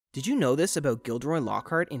Did you know this about Gilderoy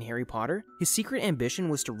Lockhart in Harry Potter? His secret ambition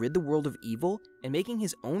was to rid the world of evil and making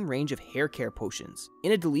his own range of hair care potions.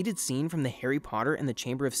 In a deleted scene from the Harry Potter and the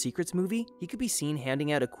Chamber of Secrets movie, he could be seen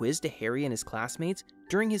handing out a quiz to Harry and his classmates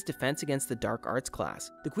during his Defense Against the Dark Arts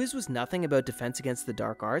class. The quiz was nothing about defense against the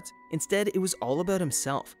dark arts, instead it was all about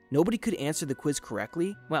himself. Nobody could answer the quiz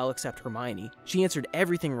correctly, well except Hermione. She answered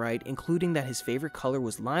everything right, including that his favorite color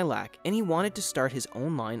was lilac, and he wanted to start his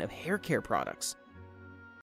own line of hair care products.